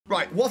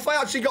Right, what have I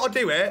actually got to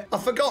do here? I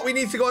forgot we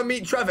need to go and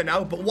meet Trevor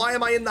now, but why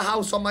am I in the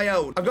house on my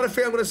own? I've got a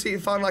feeling I'm going to see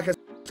if I find like a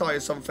toy or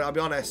something, I'll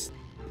be honest.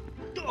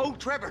 Oh,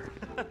 Trevor.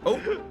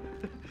 Oh.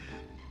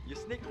 You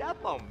sneaked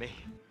up on me.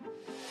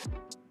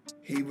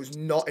 He was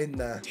not in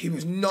there. He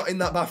was not in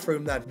that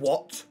bathroom then.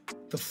 What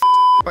the f?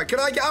 Right,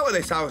 can I get out of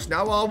this house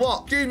now or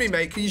what? Excuse me,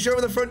 mate. Can you show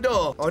me the front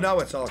door? Oh, now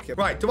we're talking.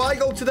 Right, do I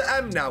go to the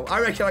M now? I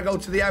reckon I go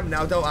to the M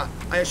now, don't I?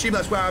 I assume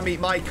that's where I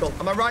meet Michael.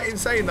 Am I right in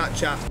saying that,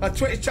 chat? My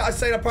Twitch chat is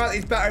saying apparently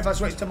it's better if I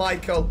switch to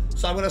Michael.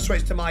 So I'm going to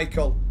switch to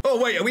Michael.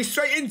 Oh, wait. Are we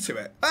straight into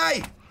it?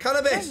 Hey,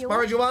 cannabis,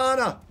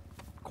 marijuana.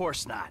 Of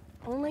course not.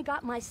 Only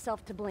got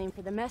myself to blame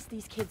for the mess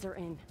these kids are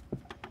in.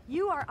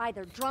 You are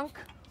either drunk,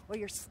 or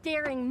you're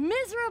staring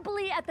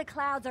miserably at the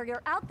clouds, or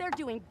you're out there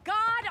doing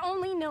God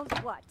only knows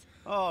what.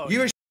 Oh,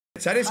 you a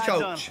tennis coach. I've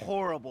done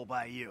horrible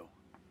by you.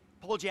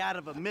 Pulled you out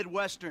of a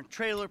Midwestern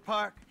trailer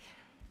park,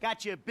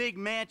 got you a big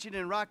mansion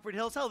in Rockford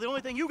Hills. Hell, the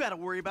only thing you got to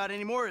worry about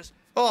anymore is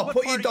what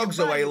put your dogs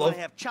away, love.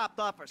 Have chopped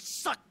off or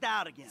sucked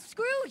out again.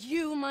 Screw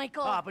you,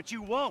 Michael. Ah, but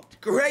you won't.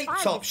 Great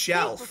top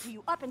shelf.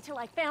 You up until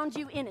I found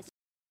you in a.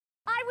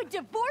 I would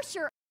divorce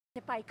your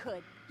if I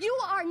could. You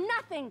are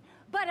nothing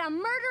but a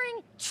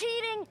murdering,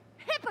 cheating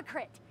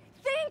hypocrite.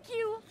 Thank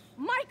you,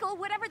 Michael,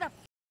 whatever the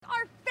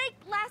our fake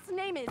last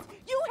name is.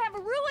 You have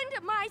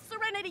ruined my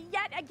serenity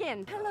yet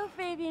again. Hello,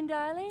 Fabian,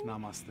 darling.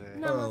 Namaste.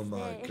 Namaste. Oh,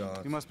 my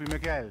God. You must be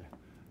Miguel.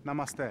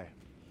 Namaste.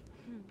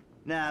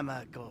 Nah,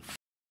 Michael, f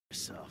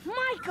yourself.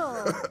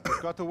 Michael!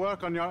 Got to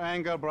work on your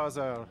anger,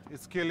 brother.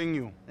 It's killing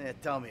you. Yeah,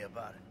 tell me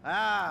about it.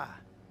 Ah,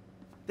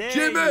 there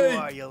Jimmy! you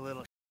are, you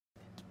little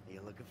Are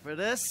you looking for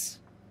this?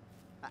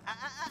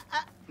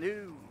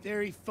 No.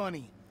 Very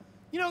funny.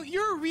 You know,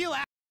 you're a real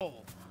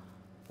asshole.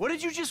 What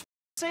did you just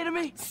say to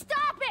me?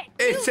 Stop it!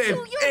 It's him!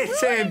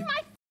 It's him!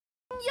 My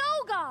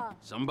yoga!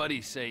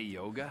 Somebody say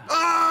yoga?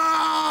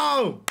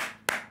 Oh!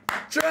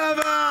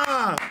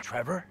 Trevor!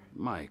 Trevor?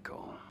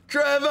 Michael.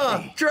 Trevor!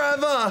 Hey.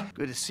 Trevor!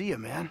 Good to see you,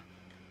 man.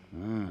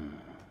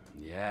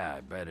 Yeah,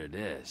 I bet it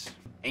is.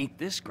 Ain't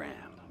this grand?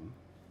 Huh?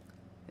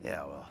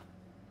 Yeah, well,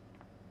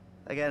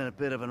 I got in a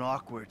bit of an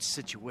awkward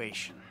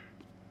situation.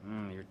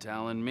 You're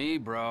telling me,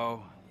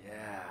 bro.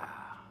 Yeah.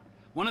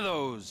 One of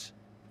those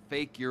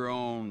fake your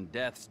own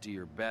deaths to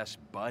your best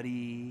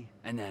buddy,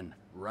 and then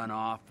run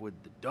off with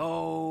the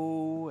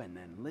dough, and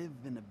then live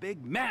in a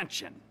big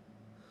mansion.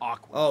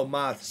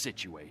 Awkward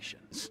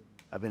situations.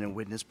 I've been in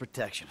witness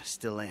protection. I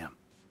still am.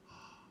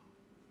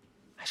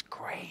 That's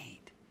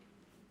great.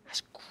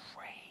 That's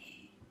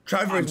great.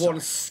 Trevor is one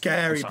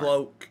scary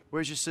bloke.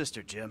 Where's your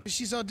sister, Jim?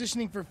 She's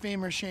auditioning for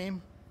Fame or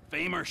Shame.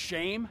 Fame or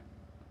shame?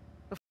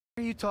 What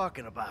are you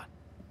talking about?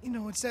 You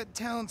know, it's that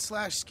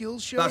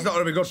talent/skills show. That's not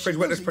going to be good for his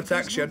witness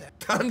protection.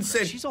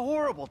 Dancing. She's a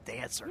horrible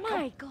dancer.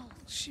 Michael.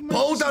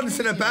 Pole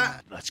dancing a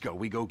bit. Let's go.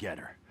 We go get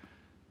her.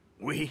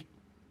 We?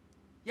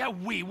 Yeah,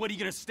 we. What, are you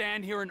going to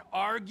stand here and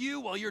argue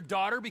while your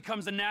daughter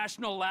becomes a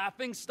national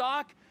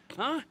laughingstock?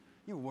 Huh?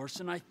 You're worse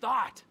than I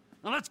thought.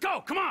 Now let's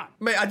go. Come on.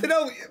 Mate, I don't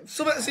know.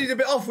 Something seems a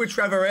bit off with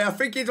Trevor here. I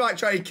think he's like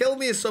trying to kill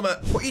me or something.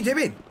 What are you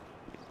doing?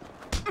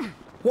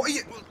 What are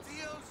you...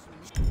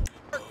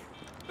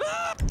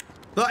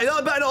 Look,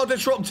 that better not have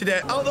disrupted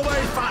it. Out the way,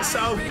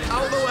 fatso.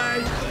 Out the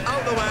way.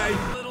 Out the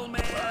way. Little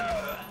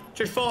man.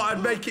 Just thought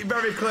I'd make it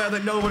very clear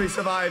that nobody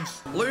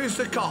survives. Lose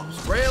the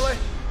cops. Really?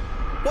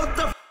 What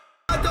the f***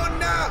 I done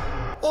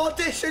now?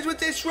 Auditions were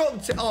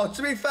disrupted. Oh,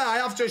 to be fair, I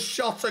have just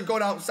shot a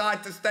gun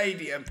outside the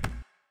stadium.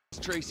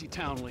 It's Tracy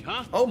Townley,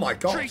 huh? Oh, my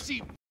God.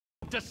 Tracy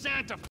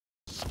DeSanta.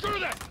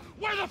 Screw that.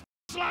 Where the f***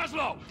 is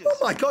Laszlo? Oh,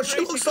 my God. She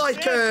looks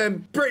like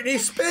Britney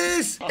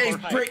Spears.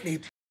 It's right.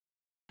 Britney.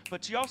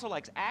 But she also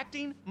likes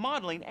acting,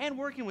 modeling, and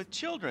working with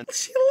children.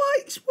 She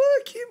likes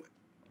working.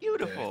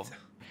 Beautiful.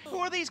 Who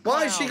are these Why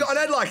clowns? has she got an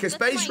head like a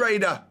space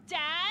raider?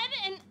 Dad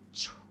and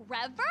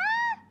Trevor?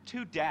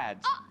 Two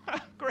dads.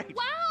 Great.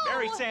 Wow.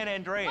 Very San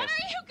Andreas. What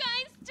are you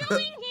guys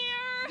doing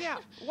here? Yeah,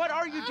 what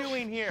are you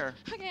doing here?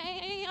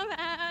 Okay, I'm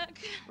back.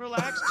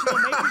 Relax, chill,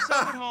 make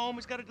yourself at home.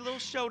 He's got a little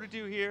show to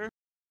do here.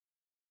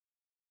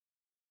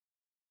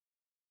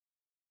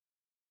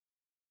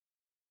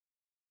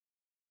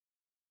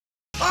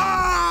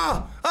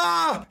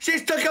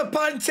 She's took her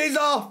panties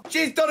off.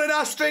 She's done an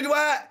Astrid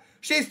wet.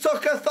 She's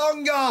took her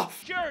thong off.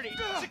 Security!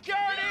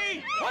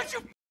 Security! What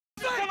you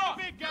Come on!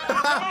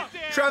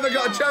 Trevor's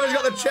got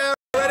the chair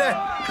ready.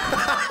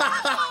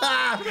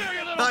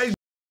 That is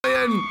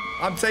brilliant.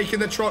 I'm taking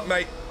the truck,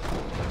 mate.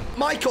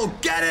 Michael,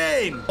 get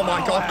in! Oh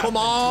my God, come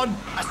on!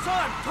 I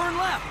saw him. Turn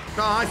left.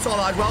 No, I saw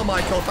that as well,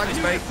 Michael.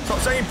 Thanks, mate. Stop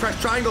saying press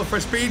triangle for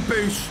a speed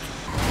boost.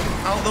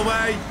 Out the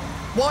way.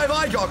 Why have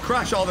I got to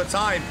crash all the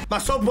time? My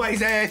subway's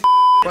here.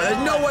 But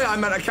there's no way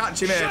I'm meant to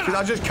catch him here, because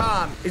I just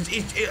can't. It's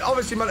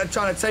obviously meant to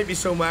try to take me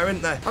somewhere,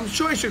 isn't there? I'm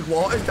sure it's just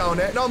waters down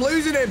here. No, I'm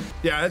losing him.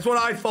 Yeah, that's what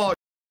I thought.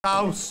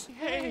 House.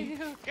 Hey,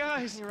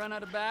 guys. You run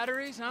out of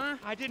batteries, huh?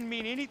 I didn't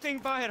mean anything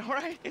by it, all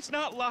right? It's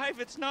not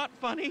live, it's not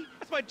funny.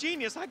 That's my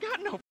genius. I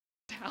got no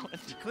talent.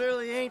 You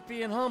clearly ain't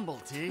being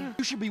humble, T.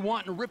 You should be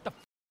wanting to rip the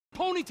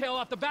ponytail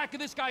off the back of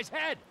this guy's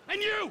head.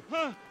 And you!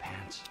 Huh?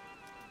 Pants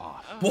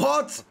off.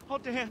 What? I'll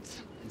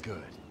dance.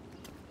 Good.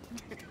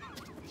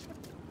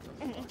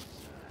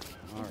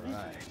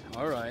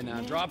 All right,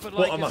 now drop it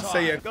like What am I it's hot.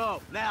 saying?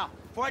 Go, now,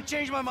 before I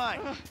change my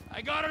mind.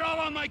 I got it all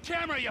on my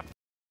camera, you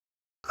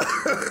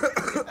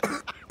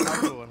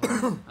I'll do it,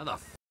 huh? How the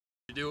f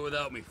you do it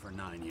without me for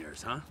 9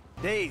 years, huh?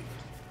 Dave,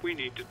 We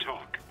need to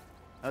talk.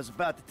 I was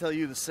about to tell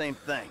you the same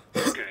thing.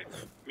 Okay.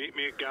 Meet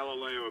me at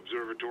Galileo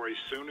Observatory as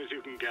soon as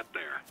you can get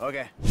there.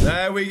 Okay.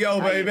 There we go,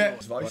 How you baby.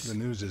 doing? The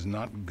news is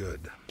not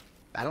good.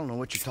 I don't know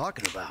what you're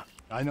talking about.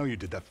 I know you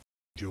did that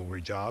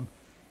jewelry job.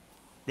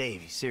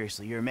 Davey,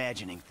 seriously, you're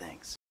imagining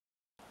things.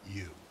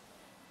 You.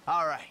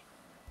 All right.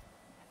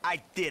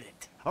 I did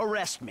it.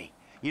 Arrest me.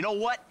 You know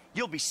what?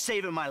 You'll be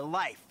saving my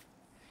life.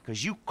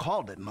 Because you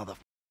called it, mother...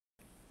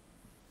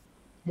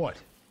 What?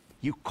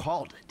 You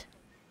called it.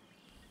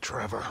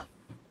 Trevor.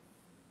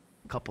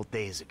 A couple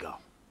days ago.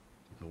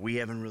 But we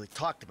haven't really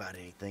talked about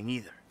anything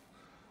either.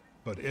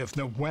 But if,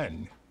 no,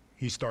 when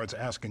he starts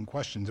asking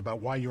questions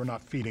about why you're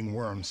not feeding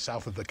worms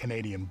south of the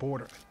Canadian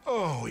border,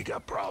 oh, we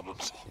got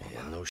problems.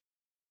 Yeah, no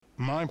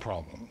My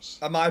problems.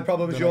 And my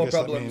problem's Then I your guess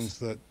that problems. means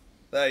that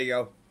There you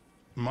go.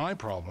 my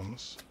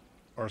problems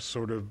are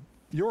sort of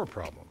your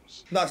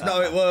problems. That's not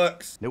how it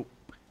works. Nope.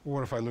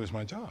 What if I lose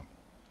my job?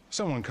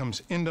 Someone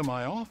comes into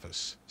my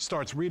office,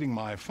 starts reading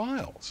my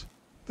files.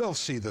 They'll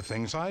see the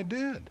things I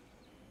did.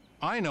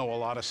 I know a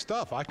lot of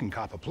stuff. I can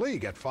cop a plea,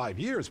 get 5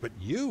 years, but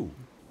you...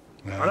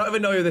 I don't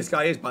even know who this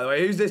guy is, by the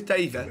way. Who's this We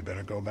David?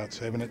 better go about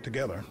saving it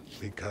together,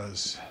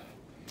 because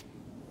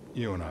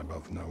you and I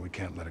both know we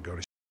can't let it go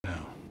to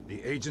now.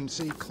 The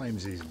agency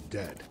claims he's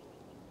dead.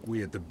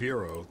 We at the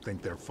Bureau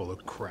think they're full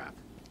of crap.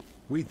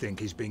 We think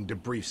he's being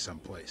debriefed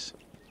someplace.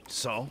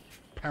 So?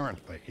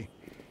 Apparently,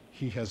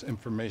 he has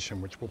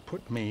information which will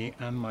put me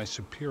and my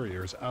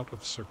superiors out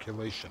of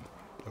circulation.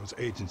 Those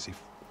agency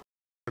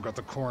have got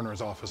the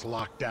coroner's office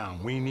locked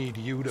down. We need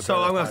you to So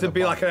I'm gonna have to verify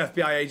be the like an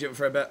body. FBI agent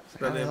for a bit.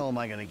 How the hell am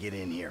I gonna get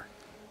in here?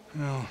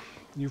 Well,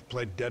 you've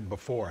played dead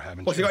before,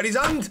 haven't What's he you? got in his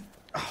hand?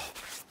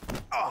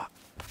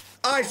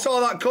 I saw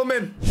that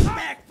coming.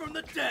 Back from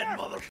the dead,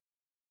 mother...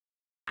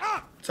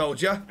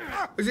 Told you.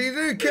 Was he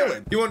gonna kill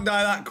him? You wouldn't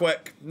die that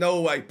quick. No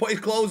way. Put his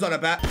clothes on, I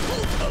bet.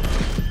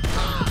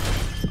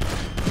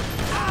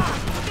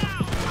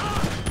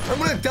 I'm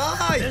gonna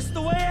die. This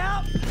the way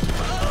out?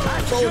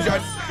 I Told you.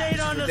 should've stayed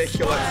on the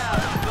Ridiculous.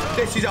 slab.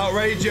 This is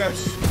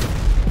outrageous.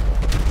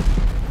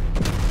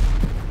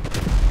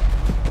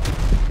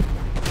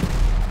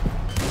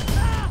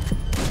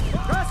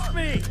 Trust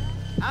me,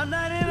 I'm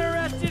not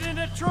interested in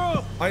the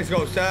truth. I need to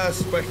go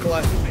upstairs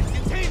quickly.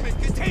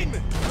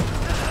 Containment!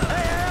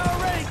 Hey, I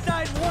already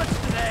died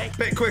once today.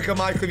 Bit quicker,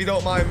 Michael, if you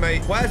don't mind,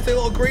 mate. Where's the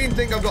little green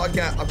thing I've got to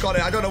get? I've got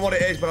it. I don't know what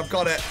it is, but I've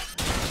got it.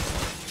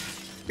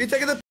 You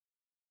taking the...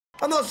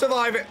 I'm not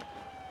surviving.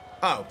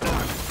 Oh.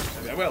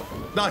 Maybe I will.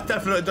 That's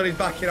definitely done his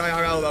back in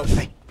IRL, though.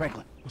 Hey,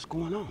 Franklin, What's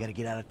going on? you gotta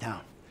get out of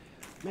town.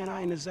 Man,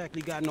 I ain't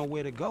exactly got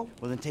nowhere to go.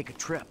 Well, then take a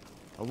trip.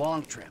 A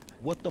long trip.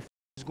 What the f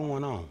is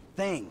going on?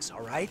 Things,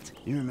 all right?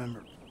 You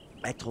remember,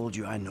 I told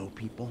you I know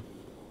people,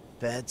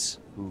 feds,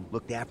 who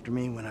looked after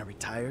me when I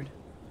retired?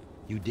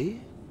 You did?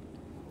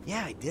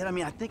 Yeah, I did. I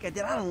mean, I think I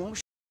did. I don't know.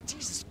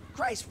 Jesus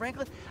Christ,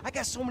 Franklin. I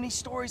got so many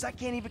stories, I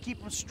can't even keep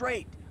them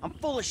straight. I'm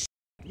full of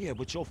Yeah,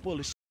 but your full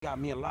of got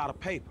me a lot of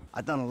paper.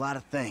 I've done a lot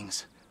of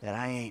things that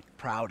I ain't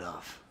proud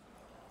of.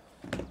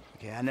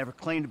 Okay, I never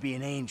claimed to be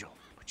an angel,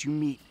 but you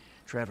meet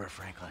Trevor,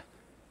 Franklin.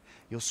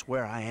 You'll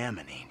swear I am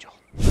an angel.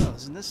 Oh,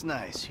 isn't this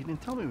nice? You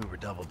didn't tell me we were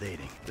double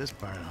dating. This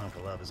burning hunk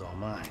of love is all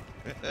mine.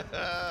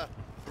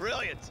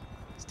 Brilliant.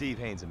 Steve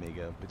Haynes,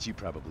 amigo, but you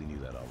probably knew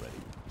that already.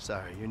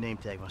 Sorry, your name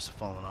tag must have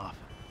fallen off.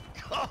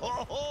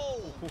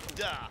 Oh,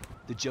 duh.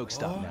 The joke's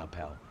stopped now,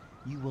 pal.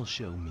 You will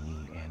show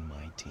me and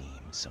my team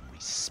some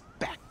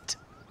respect.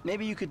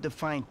 Maybe you could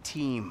define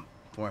team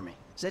for me.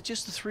 Is that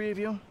just the three of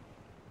you?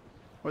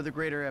 Or the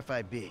greater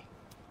FIB?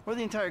 Or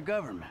the entire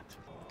government?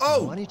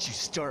 Oh! Why don't you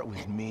start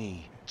with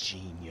me,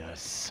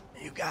 genius?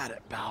 You got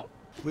it, pal.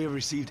 We have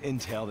received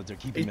intel that they're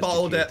keeping He Mr.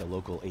 bottled K it. at the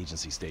local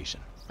agency station.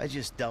 I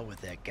just dealt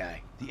with that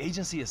guy. The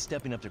agency is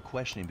stepping up their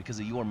questioning because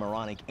of your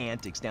moronic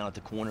antics down at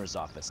the coroner's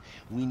office.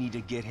 We need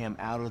to get him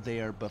out of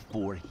there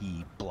before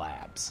he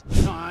blabs.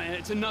 No,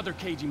 it's another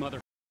cagey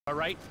mother, all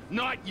right?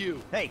 Not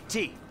you. Hey,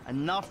 T,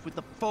 enough with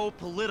the faux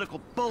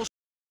political bullshit.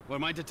 What,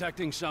 am I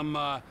detecting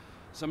some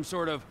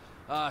sort of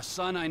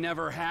son I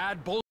never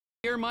had bull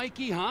here,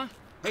 Mikey, huh?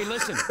 Hey,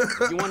 listen,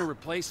 if you want to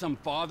replace some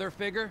father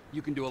figure,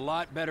 you can do a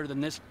lot better than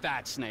this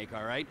fat snake,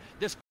 all right?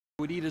 This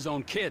would eat his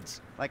own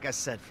kids. Like I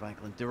said,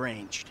 Franklin,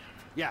 deranged.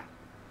 Yeah,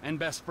 and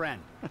best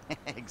friend.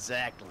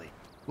 Exactly.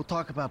 We'll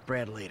talk about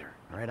Brad later,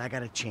 all right? I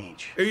gotta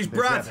change. Who's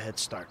Better Brad? Grab a head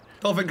start.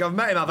 Don't think I've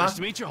met him, have I? Nice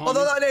to meet you, homie.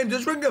 Although that name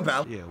does ring a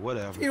bell. Yeah,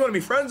 whatever. You want to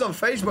be friends on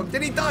Facebook.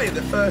 Did he die at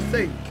the first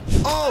thing?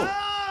 Oh!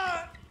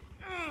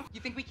 You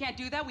think we can't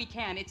do that? We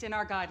can. It's in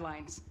our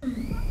guidelines.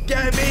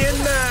 Get me in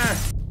there!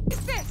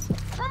 What's this?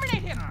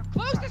 Terminate him!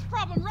 Close this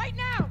problem right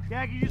now!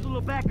 Yeah, I can use a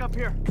little backup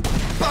here.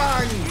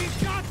 Bang! He's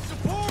got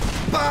support!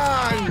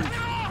 Bang!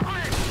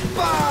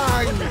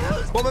 Bang!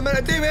 What am I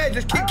meant to do here?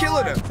 Just keep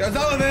killing him. Get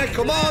out of here,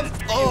 come on.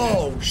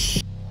 Oh,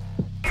 sh.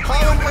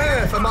 How on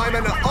earth am I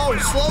meant to... Oh,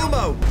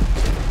 slow-mo.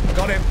 I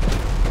got him.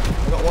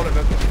 I got one of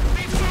them.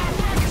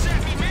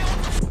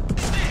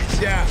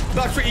 Yeah,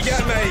 that's what you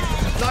get, mate.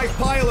 Nice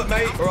pilot,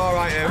 mate. We're all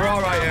right here. We're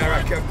all right here, I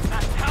reckon.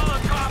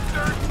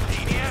 Helicopter,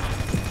 genius.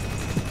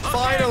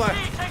 Finally.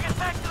 Take us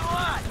back to the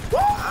lot.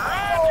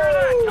 Roger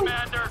that,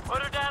 Commander.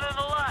 Put her down in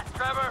the lot,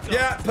 Trevor.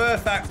 Yeah,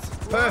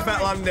 perfect.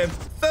 Perfect landing.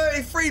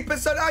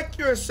 33%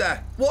 accuracy.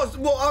 What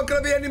aren't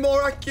going to be any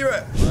more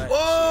accurate?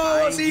 Whoa,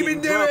 what's he been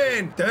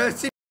doing?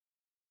 Dirty.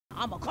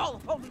 I'ma call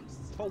the police.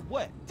 For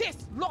what?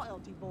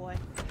 Disloyalty, boy.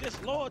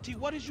 Disloyalty?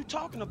 What is you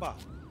talking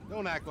about?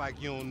 Don't act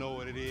like you don't know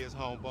what it is,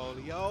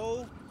 homeboy.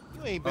 Yo,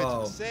 you ain't been to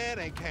the set,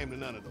 ain't came to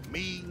none of the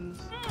meetings.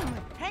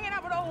 Hanging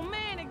out with old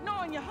man,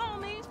 ignoring your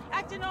homies,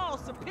 acting all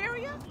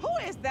superior? Who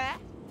is that?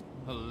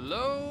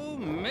 Hello,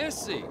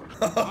 Missy.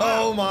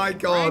 Oh, my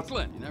God.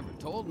 Franklin, you never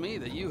told me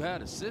that you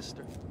had a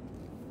sister.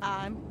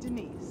 I'm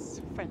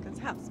Denise, Franklin's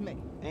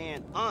housemate.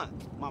 And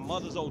aunt, my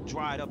mother's old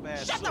dried up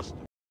ass sister.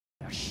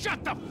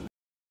 Shut the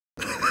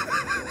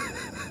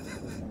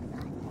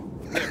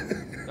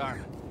Here,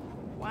 darling,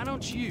 why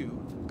don't you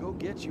go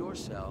get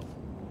yourself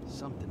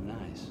something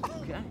nice,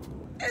 okay?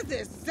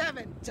 This is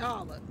 $7.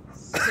 I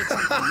said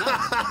something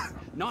nice,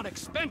 not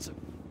expensive.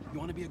 You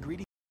want to be a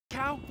greedy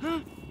cow, huh?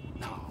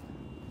 No.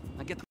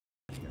 Now get the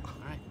out of here, all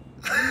right?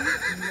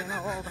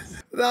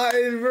 That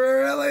is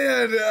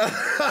brilliant.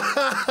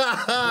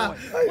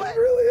 That's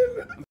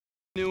brilliant. I'm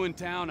new in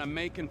town. I'm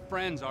making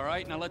friends, all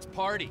right? Now let's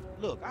party.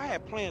 Look, I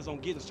had plans on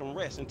getting some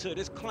rest until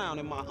this clown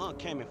and my aunt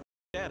came and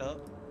that up.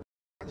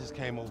 I just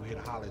came over here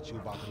to holler at you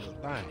about the little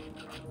thing.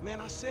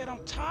 Man, I said I'm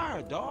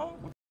tired, dawg.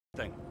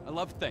 Thing. I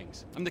love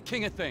things. I'm the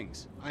king of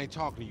things. I ain't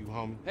talking to you,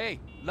 homie. Hey,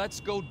 let's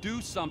go do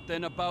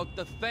something about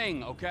the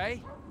thing,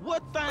 okay?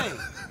 What thing?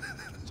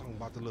 Talking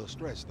about the little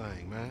stretch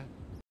thing, man.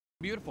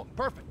 Beautiful.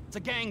 Perfect. It's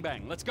a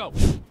gangbang. Let's go.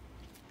 Is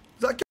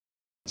that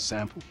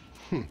sample?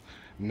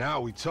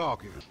 Now we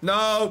talking.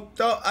 No,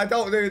 I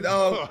don't do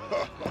that.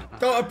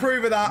 Don't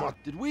approve of that.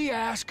 Did we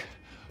ask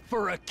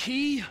for a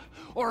key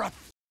or a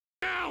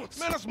ounce?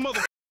 Man, that's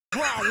mother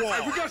drywall.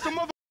 Hey, we got some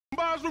mother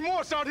buyer's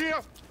remorse out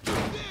here.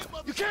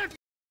 You can't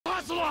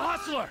hustle a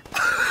hustler.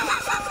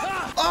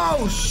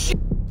 Oh, shit.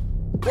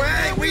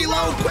 Wait,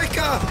 reload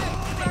quicker.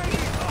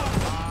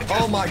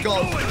 Oh, my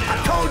God.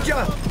 I told you,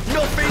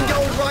 nothing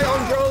goes right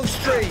on Grove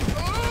Street.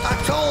 I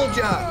told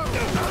you.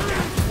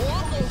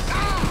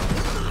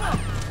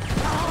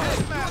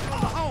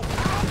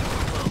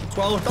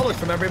 $12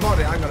 from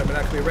everybody. Hang on a minute,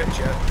 I can be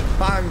richer.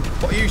 Bang.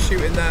 What are you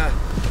shooting there?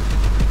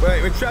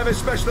 Wait, with Trevor's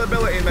special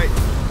ability, mate.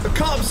 The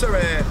cops are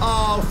here.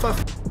 Oh, for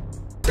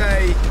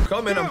sake. I'm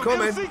coming.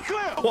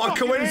 What a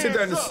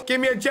coincidence. Give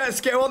me a jet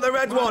ski. I want the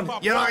red one.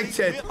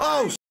 United.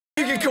 Oh,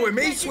 you can come with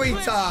me,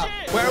 sweetheart.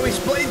 Where are we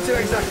splitting to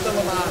exactly,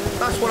 Lamar?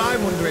 That's what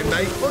I'm wondering,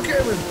 mate. Look at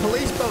him with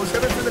police boats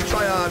heading for the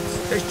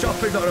triads. This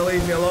chopper's not going to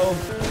leave me alone.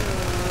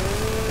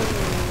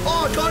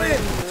 Oh, I got him.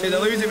 See, they're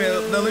losing me.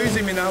 They're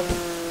losing me now.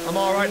 I'm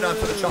all right now.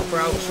 Put the chopper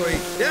out, sweet.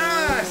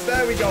 Yes,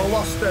 there we go.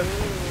 Lost him.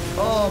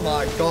 Oh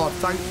my God,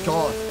 thank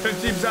God.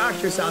 50%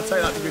 accuracy, I'll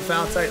take that, to be fair,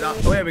 I'll take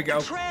that. Oh, here we go.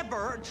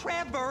 Trevor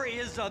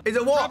is a... Is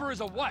a what? Trevor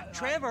is a what?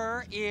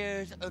 Trevor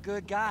is a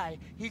good guy.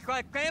 He's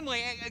like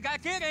family.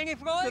 Got it, ain't he,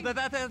 Floyd?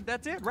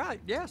 That's it,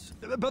 right, yes.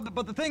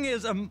 But the thing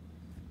is, I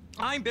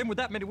ain't been with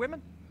that many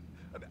women.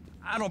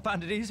 I don't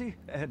find it easy,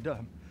 and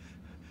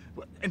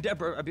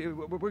Deborah, I mean,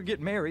 we're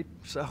getting married,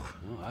 so...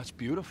 Oh, that's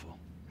beautiful.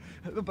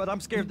 But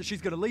I'm scared that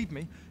she's gonna leave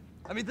me.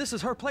 I mean, this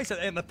is her place,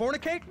 and the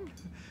fornicating?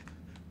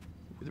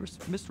 There's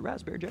Mr.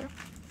 Raspberry Jam.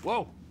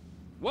 Whoa.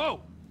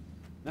 Whoa.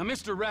 Now,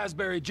 Mr.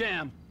 Raspberry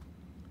Jam,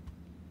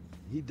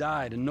 he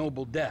died a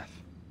noble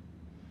death,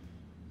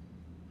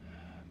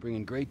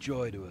 bringing great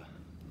joy to a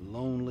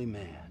lonely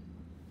man.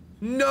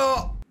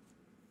 No.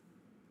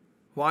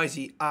 Why is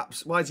he on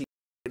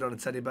a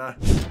teddy bear?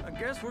 I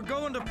guess we're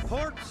going to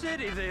Port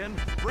City then.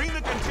 Bring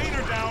the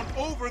container down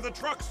over the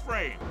truck's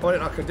frame. I didn't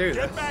know I could do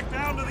this. Get back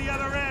down to the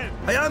other end.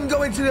 I am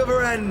going to the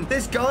other end.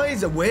 This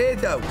guy's a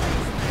weirdo.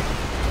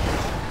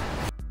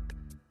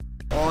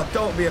 Oh,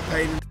 don't be a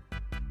pain.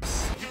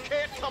 You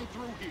can't come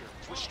through here.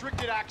 It's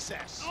restricted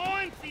access. No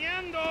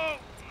entiendo.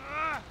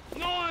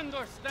 No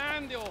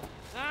understando.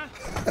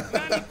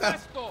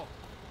 Manifesto.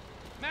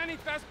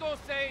 Manifesto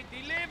say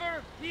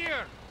deliver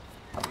here.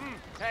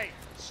 Hey,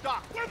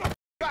 stop. Where the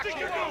back did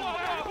you here.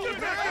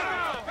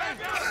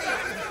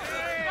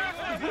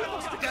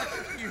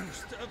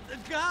 Confused.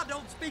 God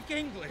don't speak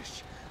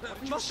English.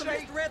 Must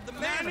have misread the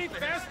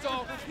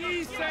manifesto.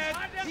 He said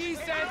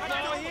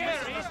no here.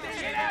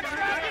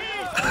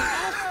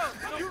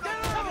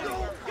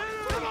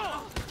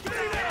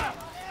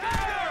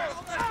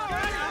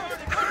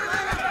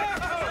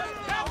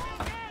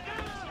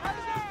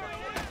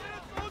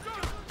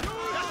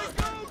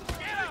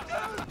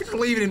 Just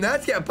leaving him there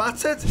to get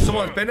battered.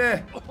 Someone's been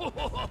here.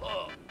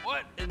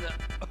 What in the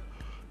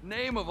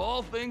name of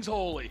all things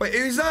holy? Wait,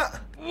 who's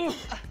that?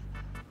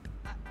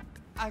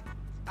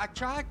 I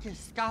tried to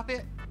stop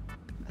it.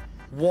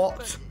 What?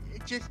 But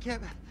it just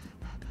kept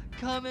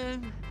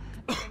coming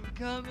and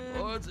coming.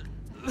 Oh, it's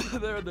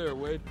there,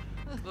 Wade.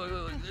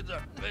 Look,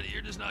 Benny,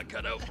 you're just not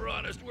cut out for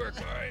honest work,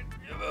 all right?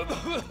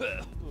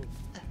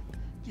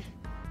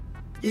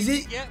 Is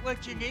he? Get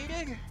what you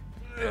needed?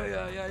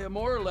 Yeah,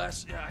 more or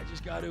less. Yeah, I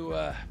just got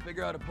to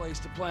figure out a place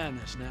to plan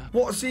this now.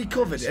 What's he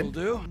covered This'll in?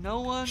 do.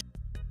 No one.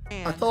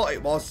 I thought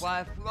it was.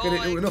 Why,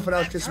 Nothing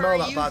else can smell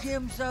that bad.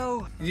 him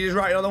so. You just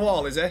write it on the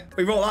wall, is it?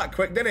 He wrote that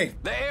quick, didn't he?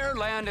 The air,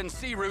 land, and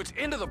sea routes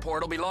into the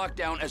port will be locked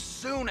down as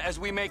soon as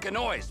we make a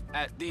noise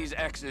at these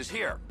X's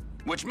here.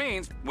 Which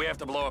means we have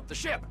to blow up the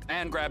ship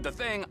and grab the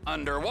thing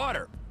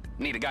underwater.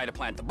 Need a guy to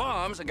plant the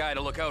bombs, a guy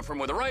to look out for him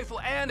with a rifle,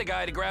 and a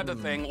guy to grab the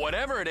thing,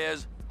 whatever it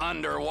is,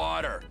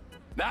 underwater.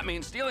 That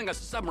means stealing a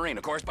submarine,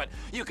 of course, but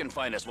you can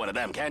find us one of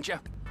them, can't you?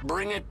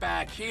 Bring it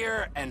back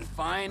here and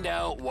find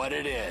out what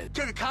it is.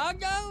 To the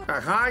Congo?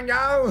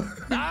 Congo?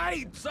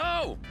 Aye,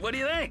 so, what do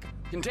you think?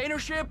 Container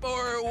ship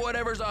or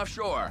whatever's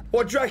offshore?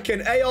 What do you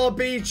reckon? A or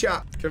B,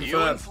 chap? You and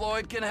Confirmed.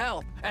 Floyd can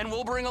help, and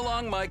we'll bring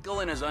along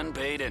Michael and his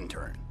unpaid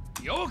intern.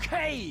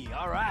 Okay,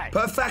 all right.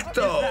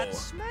 Perfecto. What is that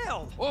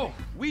smell? Oh,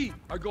 we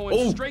are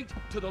going straight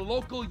to the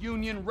local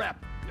union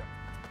rep.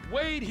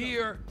 Wade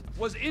here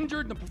was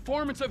injured in the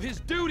performance of his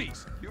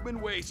duties.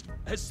 Human waste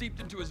has seeped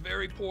into his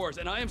very pores,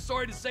 and I am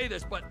sorry to say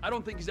this, but I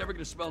don't think he's ever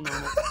going to smell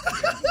normal.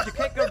 You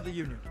can't go to the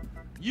union.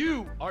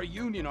 You are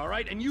union, all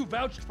right? And you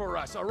vouched for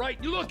us, all right?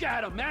 You look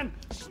at him, man.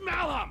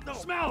 Smell him. No.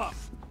 Smell him.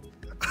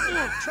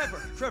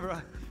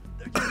 Trevor,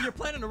 you're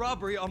planning a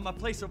robbery on my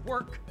place of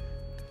work.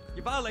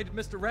 You violated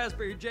Mr.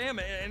 Raspberry Jam,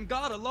 and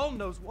God alone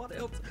knows what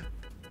else.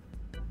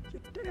 You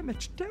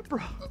damaged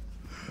Deborah.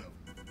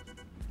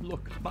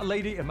 Look, my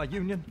lady and my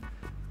union,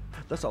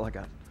 that's all I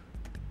got.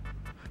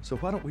 So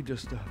why don't we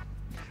just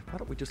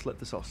let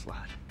this all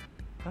slide,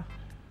 huh?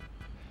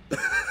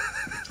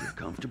 If you're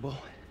comfortable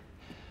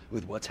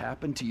with what's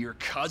happened to your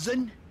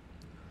cousin,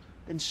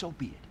 then so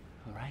be it,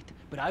 all right?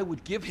 But I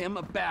would give him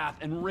a bath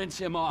and rinse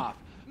him off.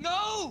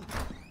 No!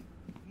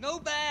 No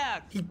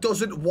bath! He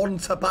doesn't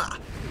want a bath.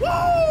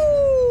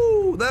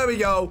 Woo! There we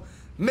go.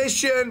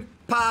 Mission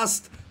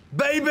passed,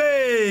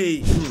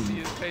 baby! See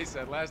his face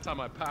that last time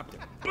I popped it.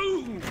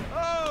 Boom!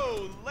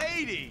 Oh,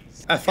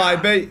 ladies!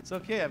 FIB. It's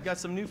okay, I've got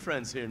some new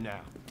friends here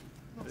now.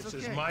 This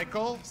is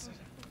Michael,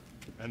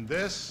 and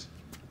this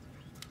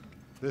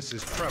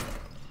is Trevor.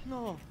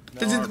 No.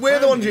 We're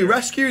the ones who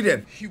rescued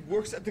him. He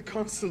works at the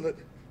consulate.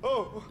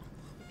 Oh,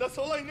 that's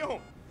all I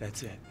know.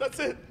 That's it. That's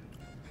it.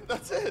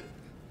 That's it.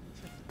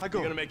 I go.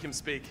 You're gonna make him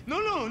speak. No.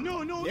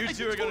 You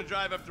two are gonna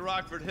drive up to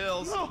Rockford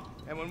Hills. No.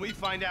 And when we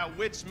find out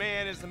which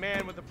man is the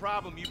man with the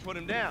problem, you put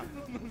him down.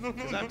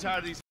 Because I'm tired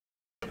of these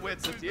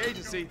wits at the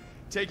agency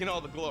taking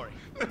all the glory.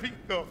 Let me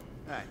go. All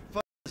right,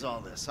 fuck is all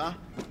this, huh?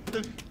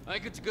 I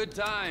think it's a good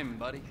time,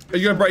 buddy.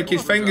 He's gonna break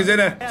his fingers,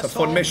 innit? It's a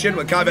fun mission,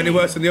 but can't be any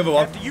worse than the other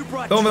one.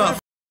 The one with that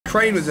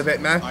crane was a bit,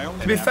 man.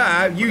 To be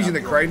fair, using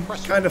the crane,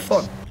 kind of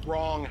fun.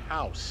 Wrong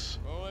house.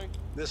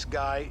 This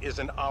guy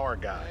isn't our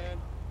guy.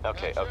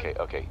 Okay.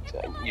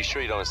 You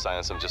sure you don't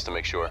silence him just to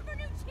make sure?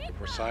 If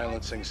we're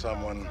silencing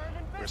someone,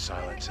 we're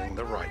silencing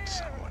the right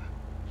someone.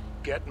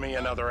 Get me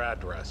another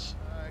address.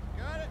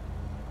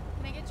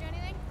 Can I get you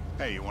anything?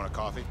 Hey, you want a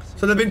coffee?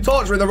 So they've been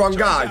torturing the wrong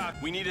guy.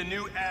 We need a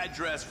new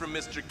address from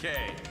Mr. K.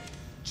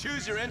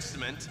 Choose your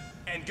instrument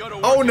and go to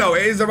work. Oh no,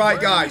 it is the right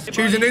guy.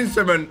 Choose an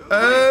instrument.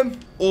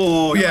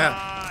 Oh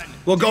yeah.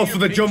 We'll go for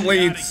the jump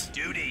leads.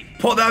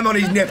 Put them on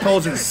his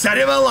nipples and set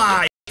him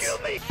alight.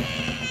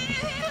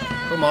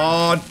 Come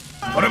on.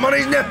 Put him on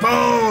his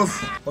nipples.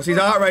 What's his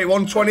heart rate?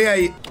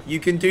 128. You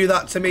can do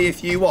that to me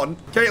if you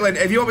want. Caitlin,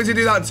 if you want me to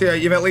do that to you,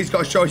 you've at least got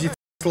to show us your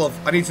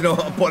love. I need to know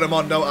how to put them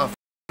on, don't I?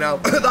 Now.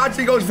 That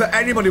actually goes for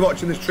anybody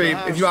watching the stream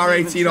if you are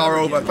 18 or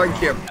over.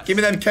 Thank you. Give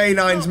me them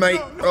K9s,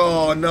 mate.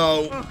 Oh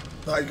no.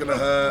 That is gonna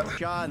hurt.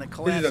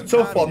 This is a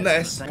tough one,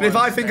 this. But if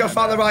I think I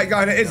found the right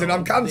guy and it isn't,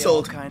 I'm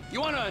cancelled.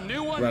 You want a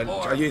new one? Right,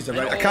 I used the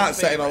right. I can't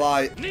set him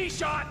alight. Knee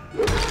shot!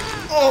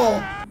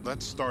 Oh!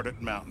 Let's start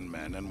at Mountain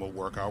Men and we'll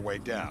work our way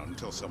down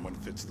until someone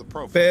fits the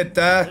profile. Bit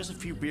there. There's a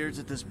few beards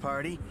at this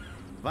party.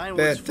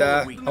 Bit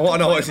there. I want to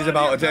know what this is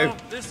about to do.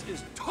 This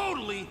is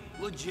totally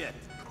legit.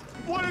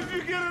 What if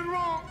you get it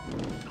wrong?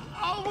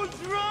 Oh,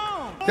 what's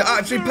wrong? Yeah,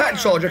 actually,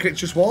 petrol, do you reckon it's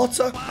just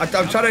water? I'm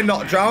trying to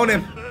not drown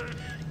him.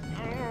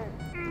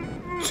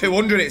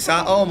 200 it's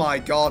at. Oh my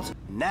god.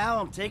 Now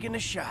I'm taking a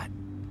shot.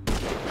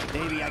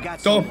 Maybe I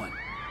got Done. someone.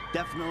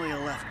 Definitely a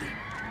lefty.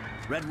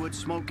 Redwood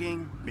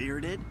smoking,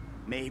 bearded,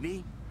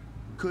 maybe.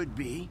 Could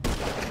be.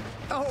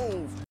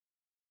 Oh.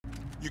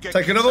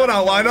 Take another one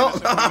out, why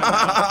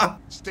not?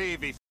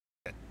 Stevie.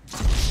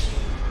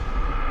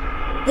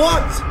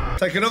 What?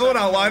 Take another one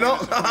out, why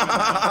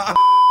not?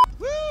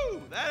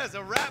 Woo! That is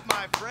a wrap,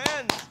 my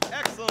friends.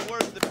 Excellent work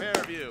to the pair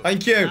of you.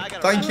 Thank you,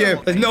 thank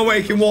you. There's no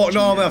way he can walk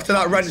normally after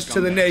that wrench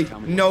to the knee.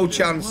 No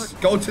chance.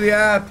 Go to the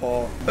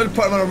airport. Let's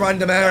put him on a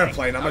random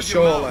airplane, I'm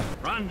surely.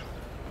 Run.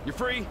 You're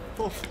free.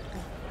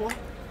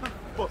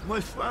 But my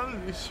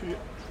family's here.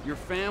 Your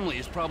family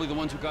is probably the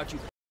ones who got you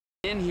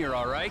in here,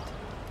 all right?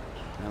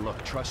 Now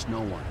look, trust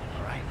no one,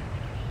 all right?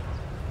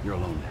 You're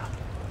alone now.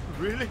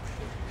 Really?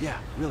 Yeah,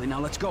 really.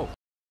 Now let's go.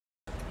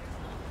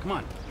 Come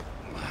on.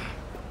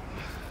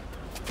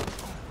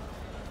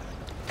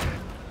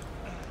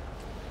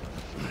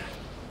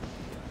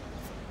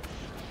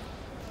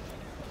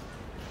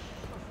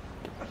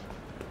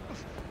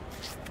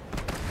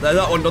 There's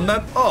that one done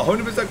then. Oh,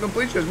 100%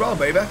 completion as well,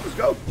 baby. Let's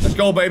go. Let's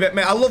go, baby.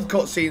 Mate, I love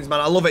cutscenes, man.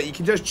 I love it. You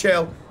can just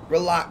chill,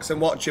 relax, and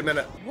watch a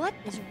minute. What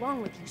is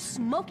wrong with you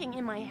smoking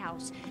in my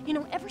house? You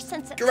know, ever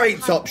since that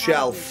Great top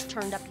shelf.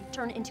 turned up, you've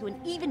turned into an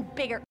even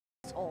bigger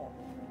asshole.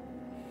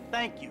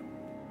 Thank you.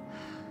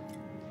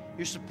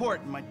 Your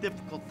support in my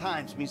difficult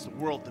times means the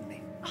world to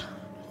me.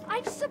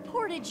 I've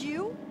supported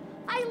you.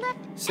 I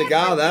left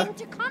Cigar there.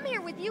 everything to come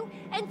here with you,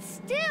 and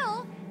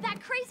still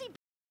that crazy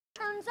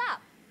turns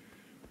up.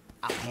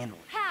 I'll handle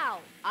it. How?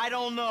 I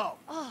don't know.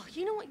 Oh,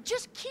 you know what?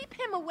 Just keep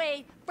him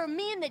away from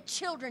me and the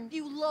children,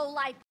 you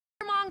low-life,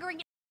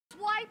 mongering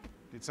wipe.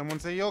 Did someone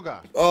say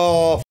yoga?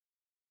 Oh,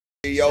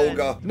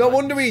 yoga. No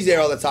wonder he's here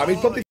all the time. He's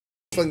probably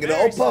flinging it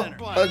up.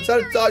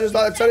 Just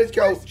like a tennis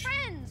coach.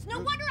 Friends. No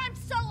wonder I'm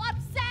so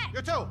upset.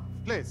 You too,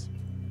 please.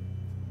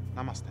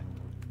 Namaste.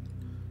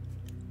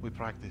 We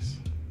practice.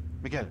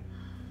 Miguel,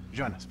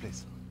 join us,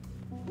 please.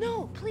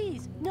 No,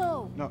 please,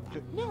 no. No,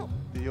 no.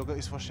 The yoga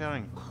is for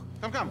sharing.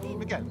 Come,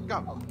 Miguel,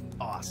 come.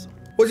 Awesome.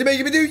 What's he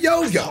making me do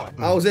yoga?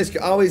 How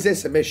is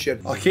this a mission?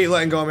 I keep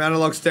letting go of my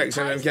analog sticks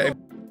and I'm getting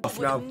off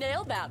now.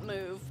 Nailed that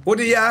move. Would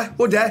he?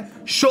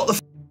 Shut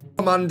the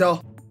Amanda.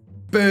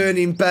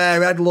 Burning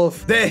bare head,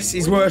 love. This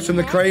is worse than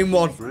the crane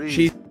one.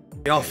 She's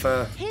off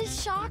her. His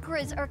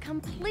chakras are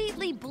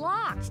completely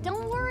blocked.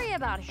 Don't worry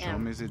about him.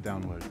 Some is it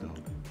downward,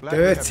 though.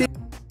 Dirty.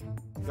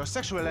 Your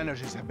sexual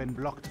energies have been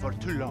blocked for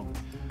too long.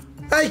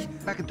 Hey,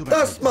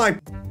 that's my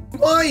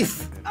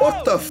wife.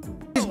 What the f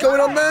is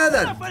going on there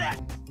then?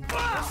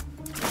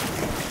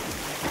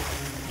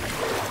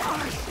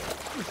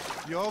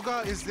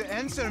 Yoga is the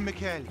answer,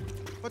 Miguel.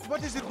 But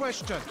what is the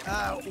question?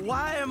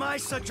 Why am I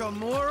such a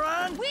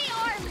moron? We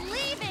are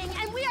leaving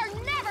and we are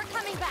never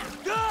coming back.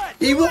 Good.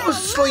 He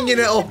was slinging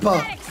it up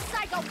her.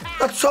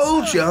 I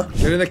told you.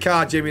 Get in the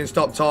car, Jimmy, and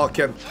stop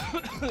talking.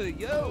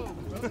 Yo,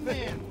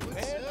 man.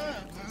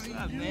 What's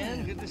up,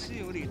 man? Good to see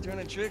you. What are you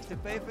turning tricks to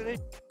pay for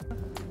this?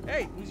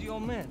 Hey, who's the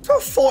old man?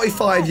 I'm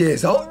 45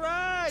 years old.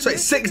 So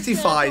it's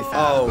 65.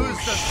 Oh.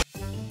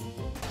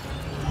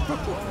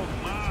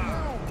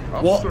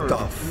 What the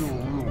f?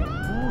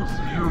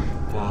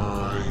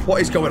 What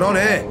is going on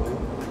here?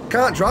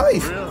 Can't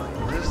drive.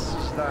 Really? This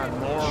is not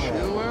normal.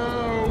 Chill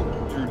out.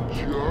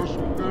 You're just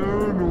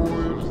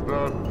paranoid. Is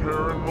that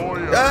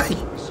paranoia? Hey!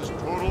 This is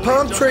totally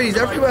Palm trees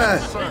everywhere.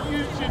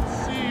 You should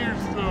see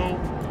yourself.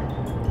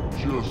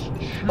 Just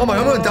chill. Oh my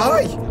God, I'm gonna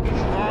die.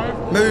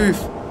 Move.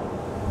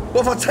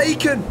 What have I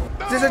taken?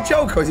 Is this a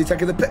joke or is he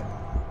taking the pic?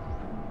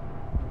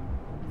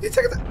 Is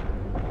he taking the...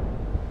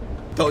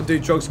 Don't do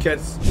drugs,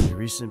 kids. Your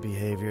recent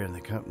behavior and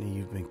the company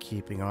you've been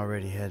keeping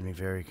already had me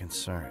very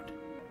concerned.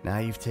 Now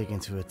you've taken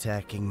to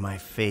attacking my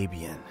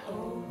Fabian,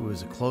 who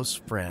is a close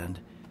friend,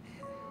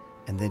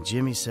 and then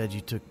Jimmy said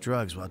you took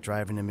drugs while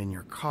driving him in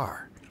your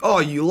car. Oh,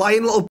 you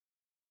lying little...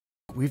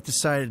 We've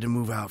decided to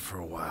move out for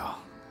a while.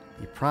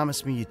 You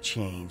promised me you'd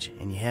change,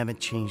 and you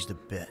haven't changed a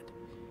bit.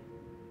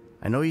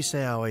 I know you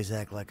say I always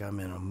act like I'm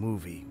in a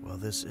movie. Well,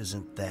 this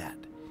isn't that.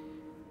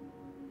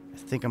 I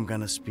think I'm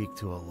gonna speak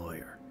to a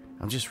lawyer.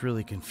 I'm just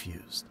really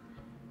confused.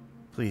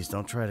 Please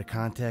don't try to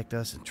contact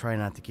us and try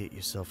not to get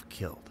yourself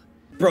killed.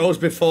 Bros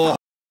before.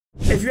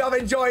 If you have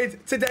enjoyed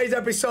today's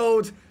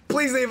episode,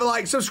 please leave a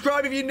like,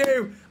 subscribe if you're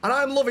new, and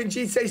I'm loving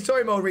GTA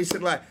Story Mode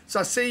recently, so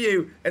I'll see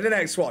you in the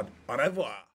next one. Au revoir.